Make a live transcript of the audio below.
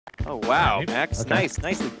Oh wow, Right. Max, Okay.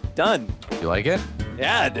 nicely done. You like it?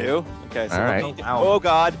 Yeah, I do. Okay, so All right. oh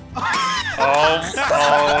god.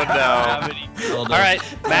 Oh no. All right,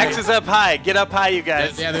 Max is up high. Get up high, you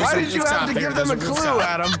guys. Yeah, there's Why some did you rooftop have to there. give them a There's clue, rooftop.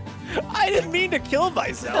 Adam? I didn't mean to kill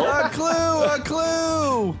myself. A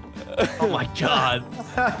clue! Oh my god.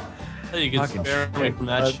 You can Fucking spare me from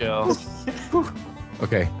that show.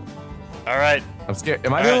 Okay, All right. I'm scared.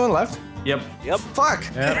 Am I the only one left? Yep. Fuck!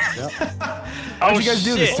 Yep. How'd you guys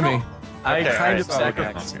do this to me? I Okay, kind of alright.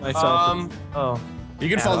 sacrificed myself. Oh. You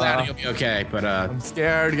can fall down and you'll be okay, but I'm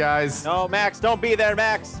scared, guys. No, Max, don't be there,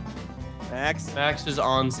 Max. Max. Max is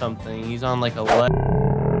on something. He's on like a leg.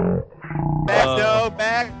 Max, no,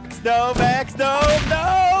 Max, no, Max, no,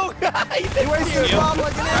 no! You wasted your bomb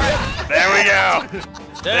like an idiot. There we go.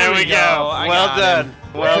 There we go. I Well got done.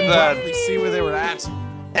 Well done. Let me see where they were at.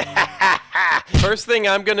 First thing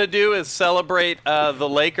I'm gonna do is celebrate the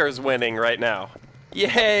Lakers winning right now.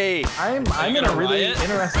 Yay! I'm in a really riot?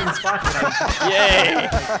 interesting spot tonight. Yay!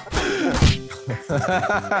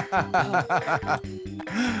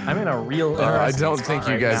 I'm in a real I interesting don't spot think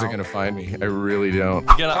you right guys now. are gonna find me. I really don't.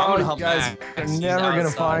 I'm gonna Oh, help you guys Max. are He's never gonna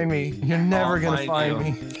outside. find me. You're never I'll gonna find find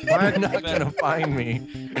me. You're not gonna find me.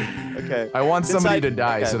 Okay. I want Since somebody I- to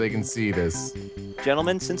die okay. so they can see this.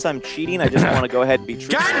 Gentlemen, since I'm cheating, I just want to go ahead and be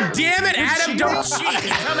truthful. God damn it, Adam, don't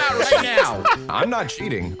cheat! Come out right now! I'm not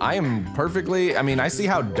cheating. I am perfectly. I mean, I see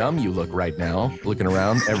how dumb you look right now, looking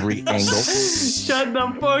around every angle. Shut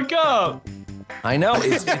the fuck up! I know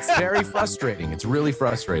it's very frustrating. It's really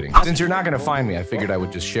frustrating. Since you're not gonna find me, I figured I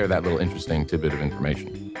would just share that little interesting tidbit of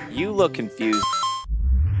information. You look confused,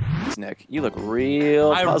 Nick. You look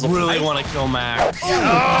real I puzzled. really want to kill Max.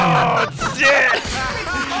 Oh, shit!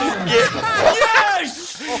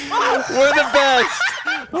 Yes! We're the best!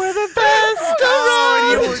 We're the best!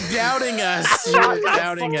 Oh, you were doubting us. You were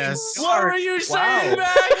doubting us. What were you saying,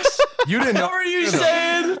 Max? You didn't know. What were you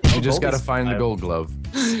saying? You just gotta find the gold glove.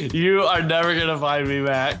 You are never gonna find me,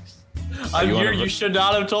 Max. You should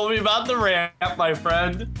not have told me about the ramp, my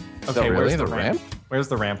friend. Okay, Really? where's The the ramp? Where's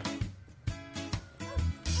the ramp?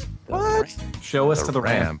 What? Show us to the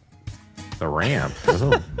ramp. The ramp.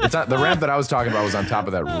 It's not the ramp that I was talking about was on top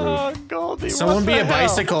of that roof. Goldie, Someone be a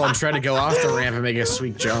bicycle and try to go off the ramp and make a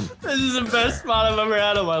sweet jump. This is the best spot I've ever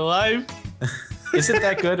had in my life. Is it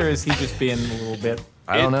that good, or is he just being a little bit?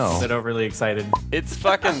 I don't know. Is it overly excited? It's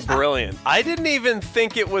fucking brilliant. I didn't even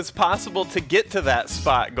think it was possible to get to that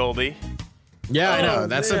spot, Goldie. Yeah, I know.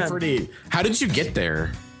 That's man. a pretty. How did you get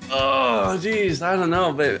there? Oh, jeez, I don't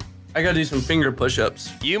know, but I gotta do some finger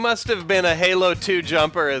push-ups. You must have been a Halo 2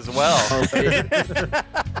 jumper as well.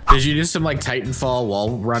 Did you do some like Titanfall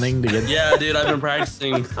wall running to get? Yeah, dude, I've been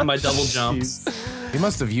practicing my double jumps. He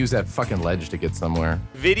must have used that fucking ledge to get somewhere.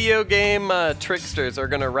 Video game tricksters are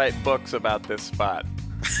gonna write books about this spot.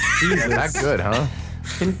 That good, huh?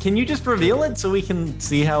 Can you just reveal it so we can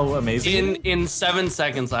see how amazing? In 7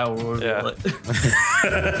 seconds, I will reveal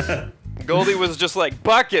it. Goldie was just like,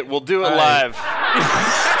 "Bucket, we'll do it All right. live."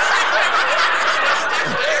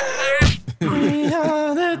 We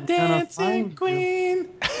are the dancing queen.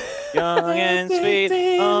 Young and sweet.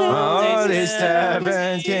 Only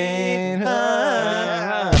 17.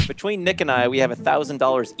 Between Nick and I, we have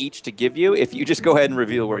 $1,000 each to give you if you just go ahead and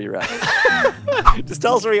reveal where you're at. Just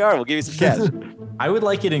tell us where you are. We'll give you some cash. I would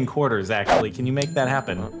like it in quarters, actually. Can you make that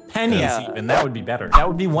happen? Pennies, Yeah. even. That would be better. That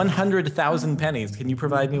would be 100,000 pennies. Can you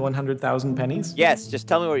provide me 100,000 pennies? Yes, just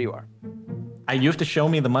tell me where you are. You have to show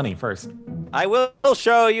me the money first. I will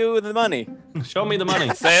show you the money. Show me the money.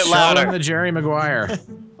 Say it Show him louder. the Jerry Maguire.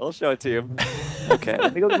 I'll show it to you. Okay,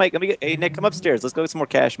 let me go get Mike. Hey, Nick, come upstairs. Let's go get some more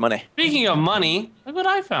cash money. Speaking of money, look what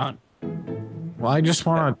I found. Well, I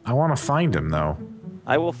want to find him though.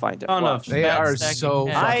 I will find it. Oh, no. Watch. They Fat are stack so of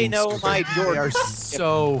cash. I fucking know stupid. my They are Jordan.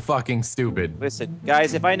 so fucking stupid. Listen,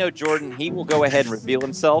 guys, if I know Jordan, he will go ahead and reveal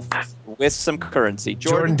himself with some currency.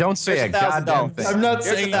 Jordan, don't say here's a goddamn $1,000. thing. I'm not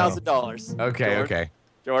Here's saying $1,000. Okay, Jordan. okay.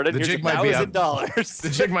 Jordan, The here's jig might be up. $1,000. The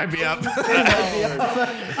jig might be up.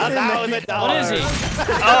 $1,000. What is he?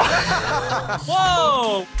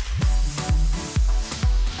 Whoa!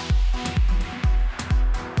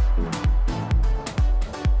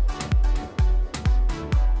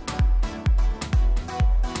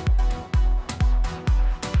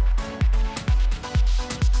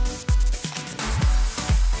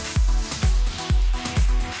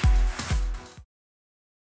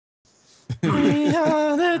 We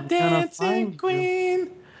are the dancing queen.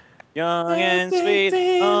 Young and sweet.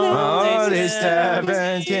 Only Only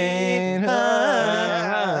 17.